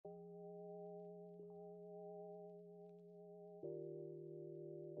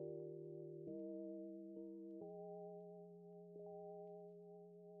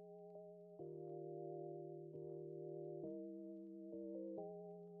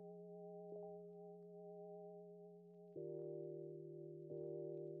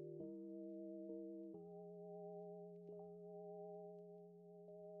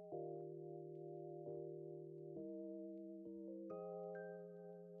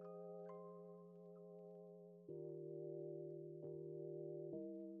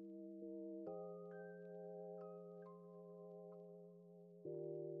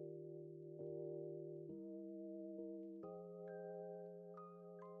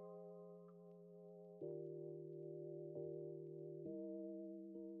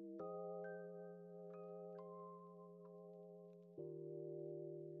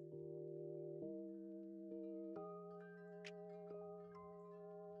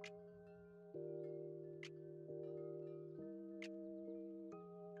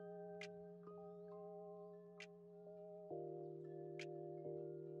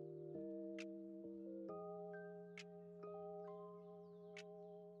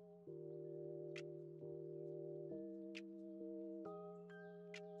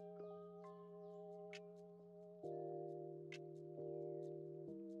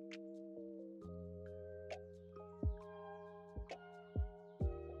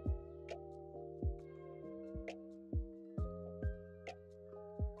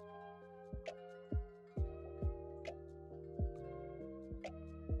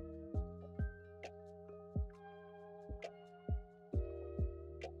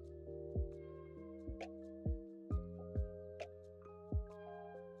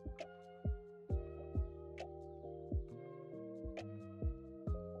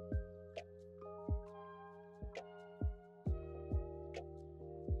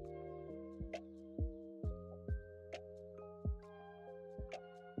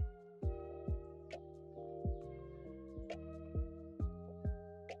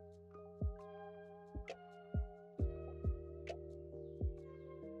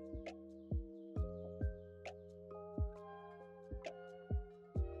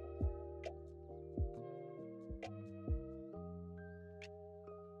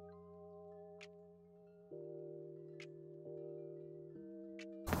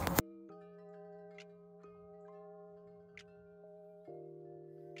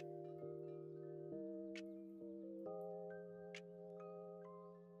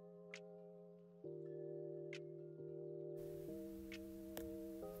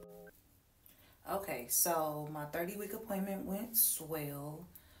Okay, so my 30-week appointment went swell.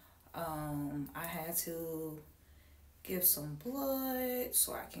 I had to give some blood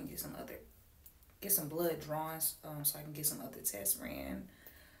so I can get some blood drawn, so I can get some other tests ran.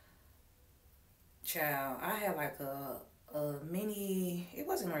 Child, I had like a mini. It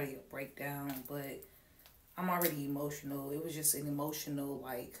wasn't really a breakdown, but I'm already emotional. It was just an emotional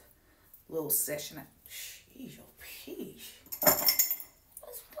like little session. Jeez, oh, peace.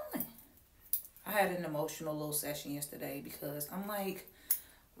 What's fun? I had an emotional little session yesterday because I'm like,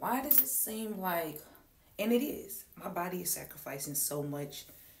 why does it seem like, and it is, my body is sacrificing so much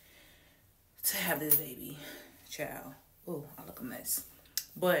to have this baby child. Oh, I look a mess.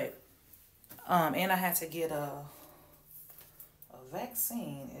 But and I had to get a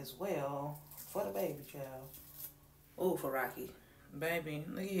vaccine as well for the baby child. Oh, for Rocky. Baby,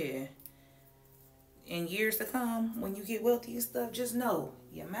 look here. In years to come, when you get wealthy and stuff, just know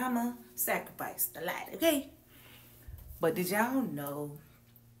your mama sacrificed a lot, okay? But did y'all know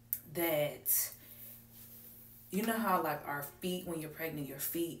that, you know how like our feet, when you're pregnant, your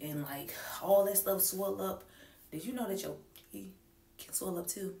feet and like all that stuff swell up? Did you know that your feet can swell up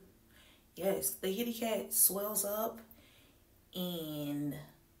too? Yes, the kitty cat swells up, and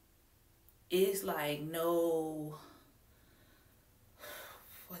it's like no,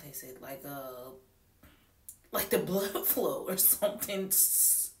 what they said, like the blood flow or something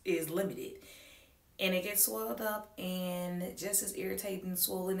is limited, and it gets swelled up, and just as irritating and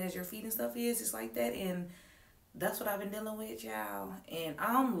swollen as your feet and stuff is, it's like that. And that's what I've been dealing with, y'all. And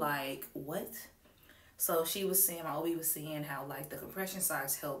I'm like, what? So she was saying, my OB was saying how like the compression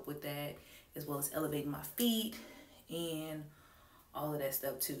socks help with that, as well as elevating my feet and all of that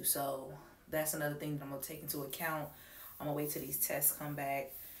stuff too. So that's another thing that I'm gonna take into account. I'm gonna wait till these tests come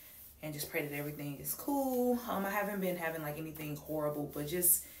back and just pray that everything is cool. I haven't been having like anything horrible, but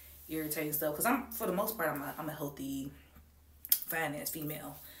just irritating stuff. Cause for the most part, I'm a healthy, fine-ass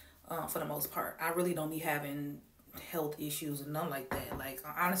female. For the most part, I really don't be having health issues and nothing like that. Like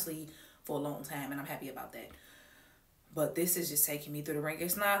honestly, for a long time, and I'm happy about that. But this is just taking me through the ring.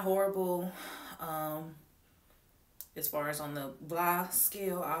 It's not horrible. As far as on the blah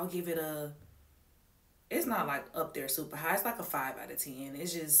scale, I'll give it a, it's not like up there super high. It's like a 5 out of 10.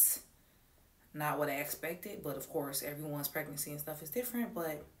 It's just not what I expected. But of course, everyone's pregnancy and stuff is different.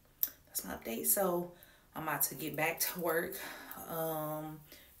 But that's my update. So I'm about to get back to work.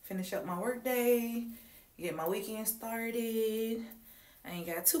 Finish up my work day. Get my weekend started. I ain't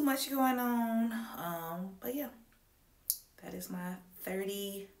got too much going on. But yeah, that is my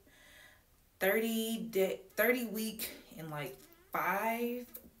 30 week and like 4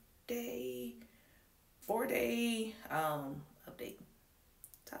 day update.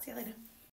 Talk to you later.